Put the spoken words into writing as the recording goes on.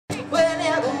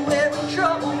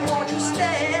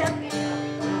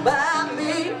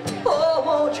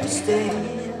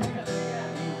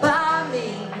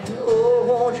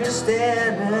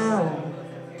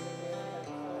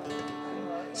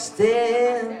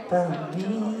stand by me.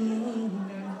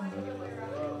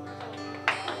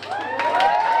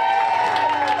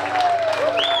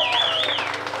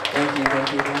 Thank you,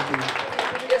 thank you, thank you.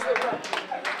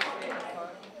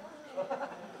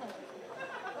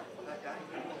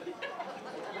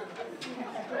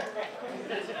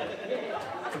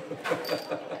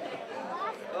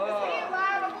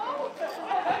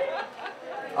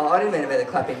 Oh, I didn't mean about the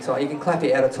clapping time. You can clap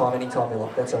it out of time anytime you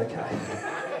like. That's okay.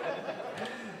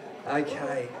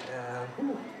 Okay.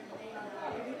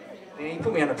 You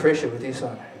put me under pressure with this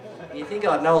one. You think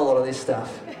I'd know a lot of this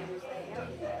stuff.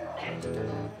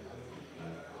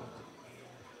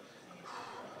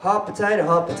 Hot potato,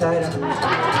 hot potato.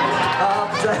 Hot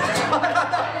potato.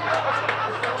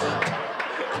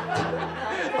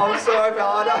 I'm sorry,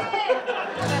 pal.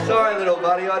 Sorry, little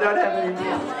buddy. I don't have any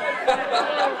more.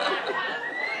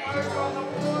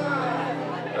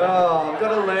 Oh, I've got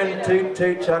to learn toot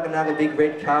toot chug another big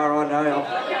red car. I know.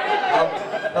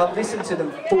 I've listened to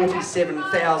them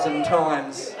 47,000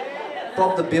 times.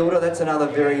 Bob the Builder. That's another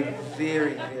very,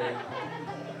 very, very.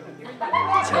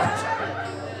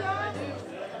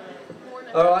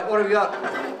 All right, what have we got?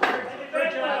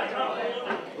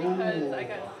 Ooh.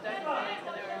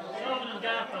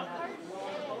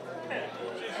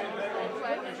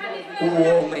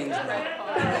 All means no.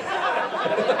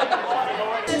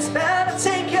 It's bound to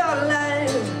take your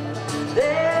life.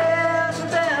 There's a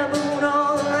baboon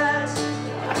on the rise.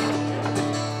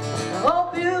 I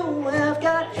hope you have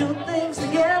got your things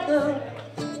together.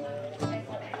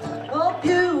 Hope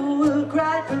you will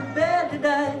cry for bed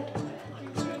tonight.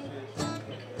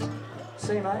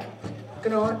 See, mate.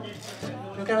 Good night.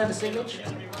 You come have a sing, Mitch?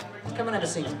 Come and have a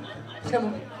sing. Come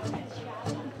on.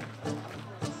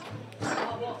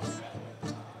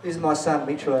 This is my son,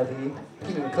 Mitchell, over here.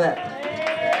 Give him a clap.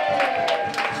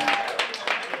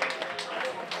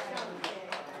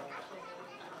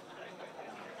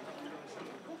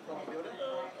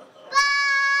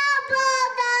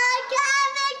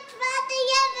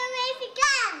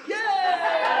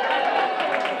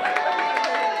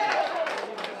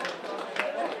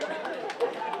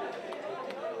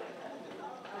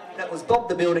 That was Bob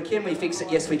the Builder. Can we fix it?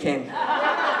 Yes, we can.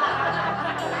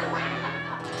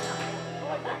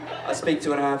 I speak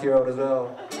to an half-year-old as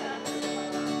well.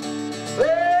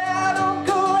 Well, don't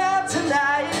go out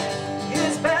tonight.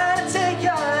 It's bound to take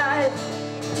your life.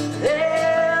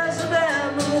 There's a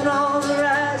baboon on the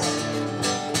rise.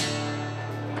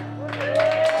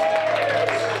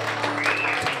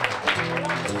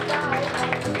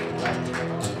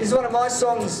 This is one of my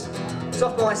songs. It's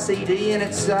off my CD, and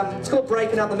it's called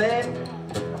Breaking Up the Man.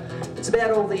 It's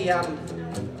about all the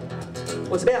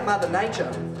well, it's about Mother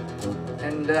Nature.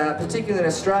 And particularly in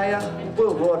Australia,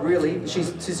 worldwide really,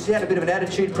 she's had a bit of an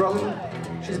attitude problem.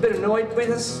 She's a bit annoyed with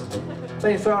us,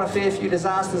 been throwing a fair few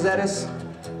disasters at us.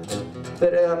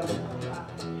 But,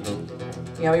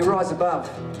 you know, we rise above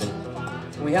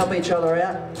and we help each other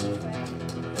out.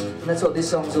 And that's what this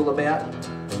song's all about.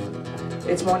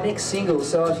 It's my next single,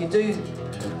 so if you do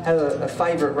have a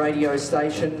favourite radio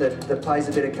station that plays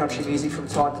a bit of country music from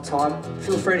time to time,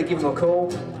 feel free to give them a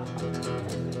call.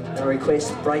 A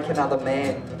request, Break Another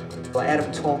Man by Adam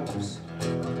Toms.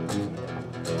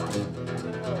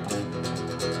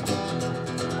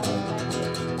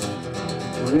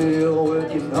 We're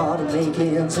working hard to make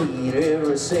ends meet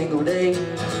every single day.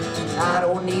 I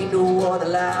don't need no other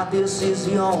life, this is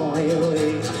the only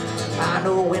way. I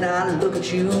know when I look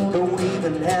at you, don't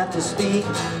even have to speak.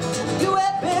 You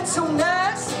have been so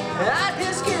nice, I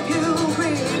just